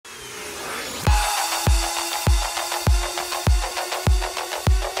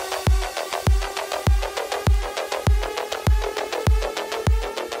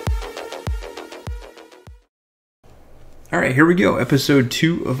Alright, here we go. Episode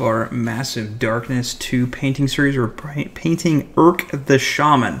 2 of our Massive Darkness 2 painting series. We're painting Urk the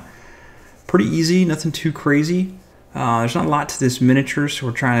Shaman. Pretty easy, nothing too crazy. There's not a lot to this miniature, so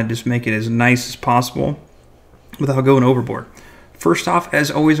we're trying to just make it as nice as possible without going overboard. First off,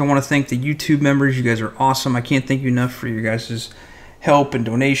 as always, I want to thank the YouTube members. You guys are awesome. I can't thank you enough for your guys' help and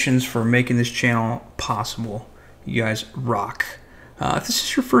donations for making this channel possible. You guys rock. If this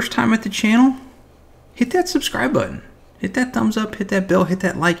is your first time at the channel, hit that subscribe button. Hit that thumbs up, hit that bell, hit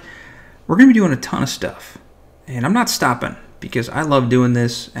that like. We're going to be doing a ton of stuff. And I'm not stopping because I love doing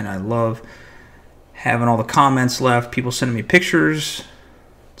this and I love having all the comments left, people sending me pictures.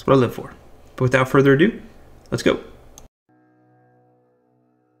 That's what I live for. But without further ado, let's go.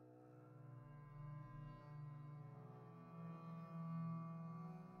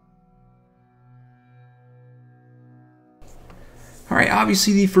 Alright,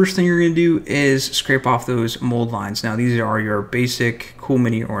 obviously the first thing you're going to do is scrape off those mold lines. Now these are your basic Cool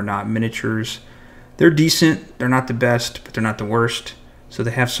Mini or Not miniatures. They're decent, they're not the best, but they're not the worst, so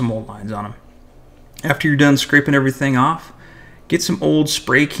they have some mold lines on them. After you're done scraping everything off, get some old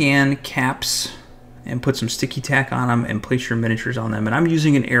spray can caps and put some sticky tack on them and place your miniatures on them. And I'm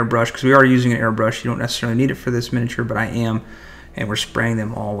using an airbrush because we are using an airbrush. You don't necessarily need it for this miniature, but I am, and we're spraying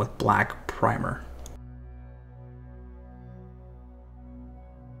them all with black primer.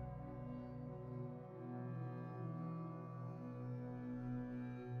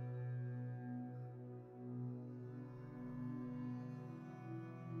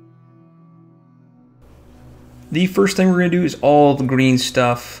 The first thing we're going to do is all the green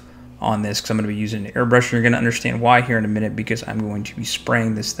stuff on this because I'm going to be using an airbrush. And you're going to understand why here in a minute because I'm going to be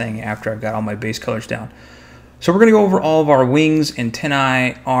spraying this thing after I've got all my base colors down. So we're going to go over all of our wings,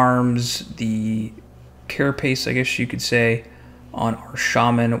 antennae, arms, the carapace, I guess you could say, on our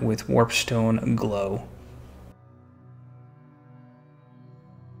Shaman with Warpstone Glow.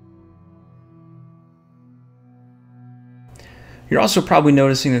 You're also probably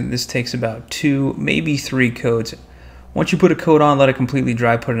noticing that this takes about 2, maybe 3 coats. Once you put a coat on, let it completely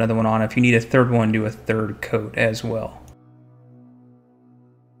dry, put another one on. If you need a third one, do a third coat as well.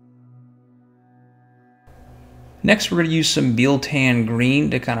 Next, we're going to use some Straken Green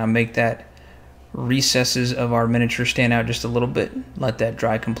to kind of make that recesses of our miniature stand out just a little bit. Let that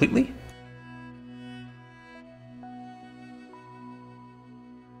dry completely.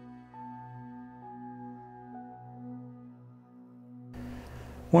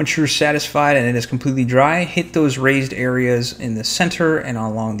 Once you're satisfied and it is completely dry, hit those raised areas in the center and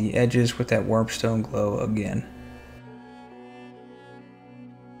along the edges with that Warpstone Glow again.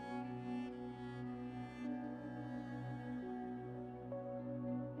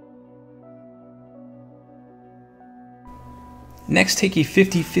 Next, take a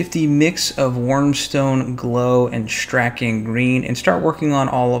 50-50 mix of Warpstone Glow and Straken Green and start working on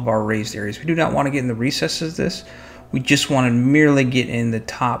all of our raised areas. We do not want to get in the recesses of this. We just want to merely get in the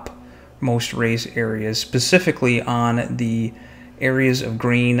top most raised areas, specifically on the areas of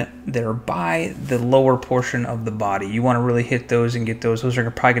green that are by the lower portion of the body. You want to really hit those and get those. Those are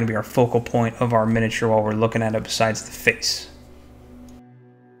probably going to be our focal point of our miniature while we're looking at it besides the face.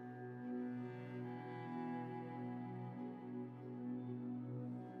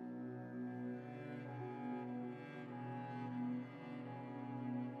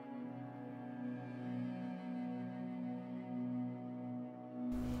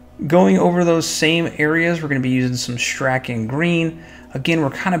 Going over those same areas, we're going to be using some Straken Green. Again, we're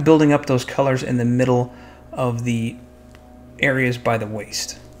kind of building up those colors in the middle of the areas by the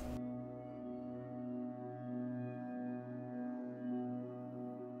waist.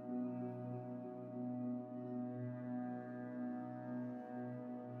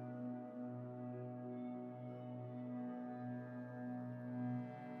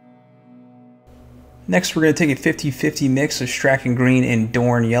 Next, we're going to take a 50-50 mix of Straken Green and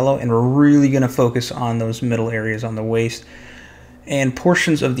Dorn Yellow, and we're really going to focus on those middle areas on the waist and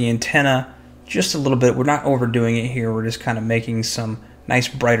portions of the antenna just a little bit. We're not overdoing it here. We're just kind of making some nice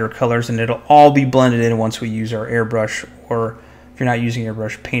brighter colors, and it'll all be blended in once we use our airbrush, or if you're not using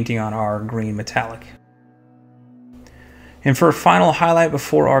airbrush, painting on our green metallic. And for a final highlight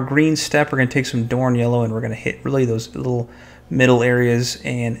before our green step, we're going to take some Dorn Yellow and we're going to hit really those little middle areas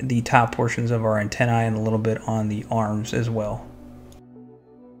and the top portions of our antennae and a little bit on the arms as well.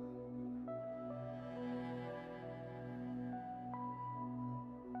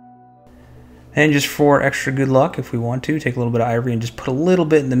 And just for extra good luck, if we want to, take a little bit of Ivory and just put a little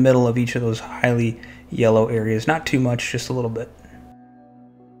bit in the middle of each of those highly yellow areas. Not too much, just a little bit.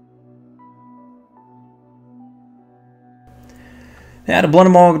 Now to blend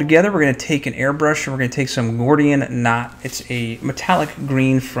them all together, we're going to take an airbrush and we're going to take some Gordian Knot. It's a metallic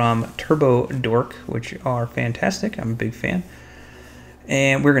green from Turbo Dork, which are fantastic. I'm a big fan.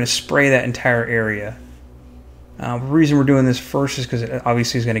 And we're going to spray that entire area. The reason we're doing this first is because it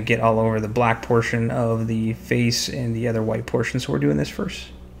obviously is going to get all over the black portion of the face and the other white portion, so we're doing this first.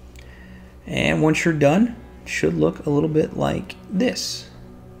 And once you're done, it should look a little bit like this.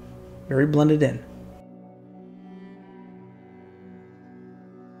 Very blended in.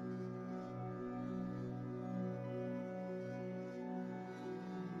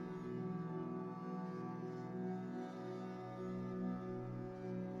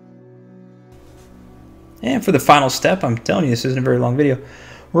 And for the final step, I'm telling you, this isn't a very long video.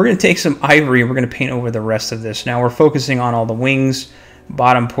 We're going to take some ivory and we're going to paint over the rest of this. Now we're focusing on all the wings,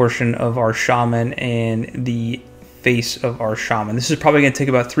 bottom portion of our shaman, and the face of our shaman. This is probably going to take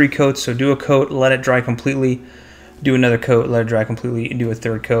about 3 coats, so do a coat, let it dry completely, do another coat, let it dry completely, and do a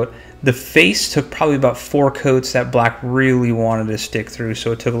third coat. The face took probably about 4 coats. That black really wanted to stick through,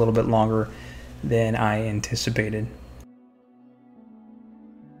 so it took a little bit longer than I anticipated.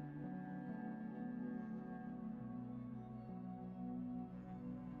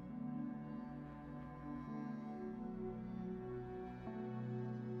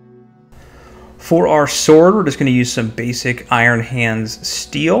 For our sword, we're just going to use some basic Iron Hands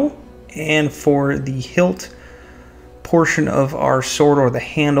steel. And for the hilt portion of our sword, or the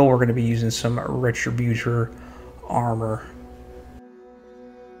handle, we're going to be using some Retributor Armour.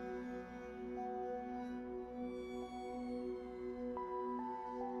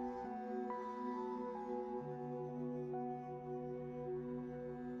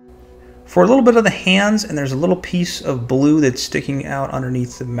 For a little bit of the hands, and there's a little piece of blue that's sticking out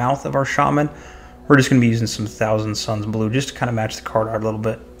underneath the mouth of our shaman, we're just going to be using some Thousand Suns blue just to kind of match the card art a little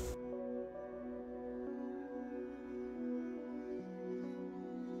bit.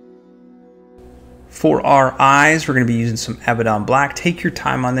 For our eyes, we're going to be using some Abaddon Black. Take your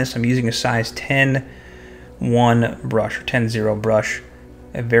time on this. I'm using a size 10-1 brush, or 10-0 brush,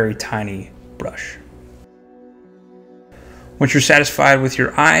 a very tiny brush. Once you're satisfied with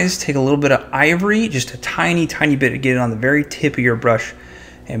your eyes, take a little bit of ivory, just a tiny, tiny bit, to get it on the very tip of your brush,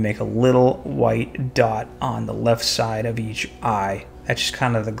 and make a little white dot on the left side of each eye. That's just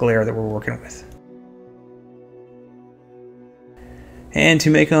kind of the glare that we're working with. And to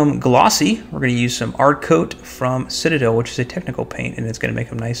make them glossy, we're going to use some Ardcoat from Citadel, which is a technical paint, and it's going to make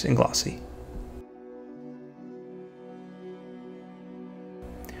them nice and glossy.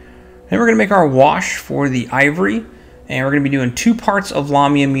 Then we're going to make our wash for the ivory. And we're going to be doing 2 parts of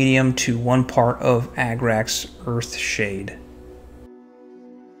Lamia Medium to 1 part of Agrax Earthshade.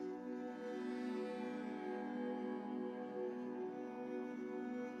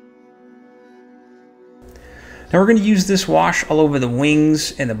 Now we're going to use this wash all over the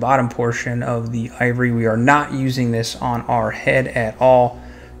wings and the bottom portion of the ivory. We are not using this on our head at all.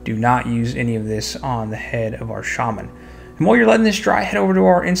 Do not use any of this on the head of our shaman. And while you're letting this dry, head over to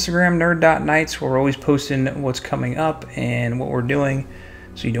our Instagram, nerd.nights, where we're always posting what's coming up and what we're doing,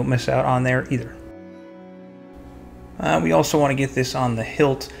 so you don't miss out on there either. We also want to get this on the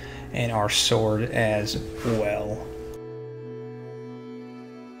hilt and our sword as well.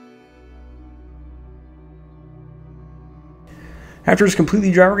 After it's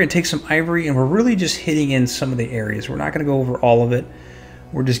completely dry, we're going to take some ivory and we're really just hitting in some of the areas. We're not going to go over all of it.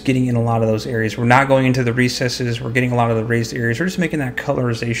 We're just getting in a lot of those areas. We're not going into the recesses. We're getting a lot of the raised areas. We're just making that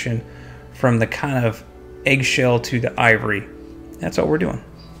colorization from the kind of eggshell to the ivory. That's all we're doing.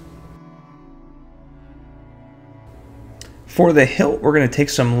 For the hilt, we're going to take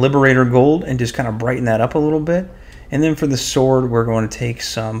some Liberator Gold and just kind of brighten that up a little bit. And then for the sword, we're going to take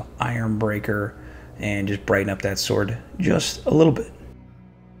some Ironbreaker and just brighten up that sword just a little bit.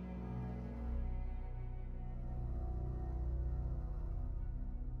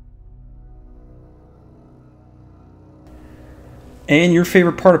 And your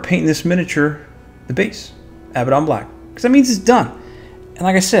favorite part of painting this miniature, the base, Abaddon Black, because that means it's done. And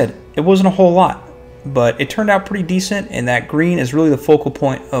like I said, it wasn't a whole lot, but it turned out pretty decent, and that green is really the focal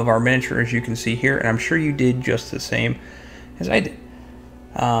point of our miniature, as you can see here, and I'm sure you did just the same as I did.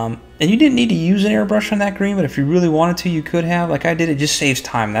 And you didn't need to use an airbrush on that green, but if you really wanted to, you could have. Like I did, it just saves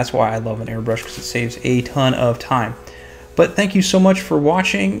time. That's why I love an airbrush, because it saves a ton of time. But thank you so much for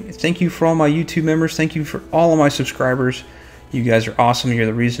watching. Thank you for all my YouTube members. Thank you for all of my subscribers. You guys are awesome. You're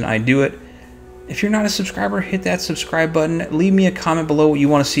the reason I do it. If you're not a subscriber, hit that subscribe button. Leave me a comment below what you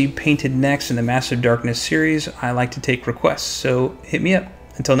want to see painted next in the Massive Darkness series. I like to take requests, so hit me up.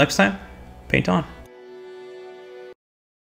 Until next time, paint on.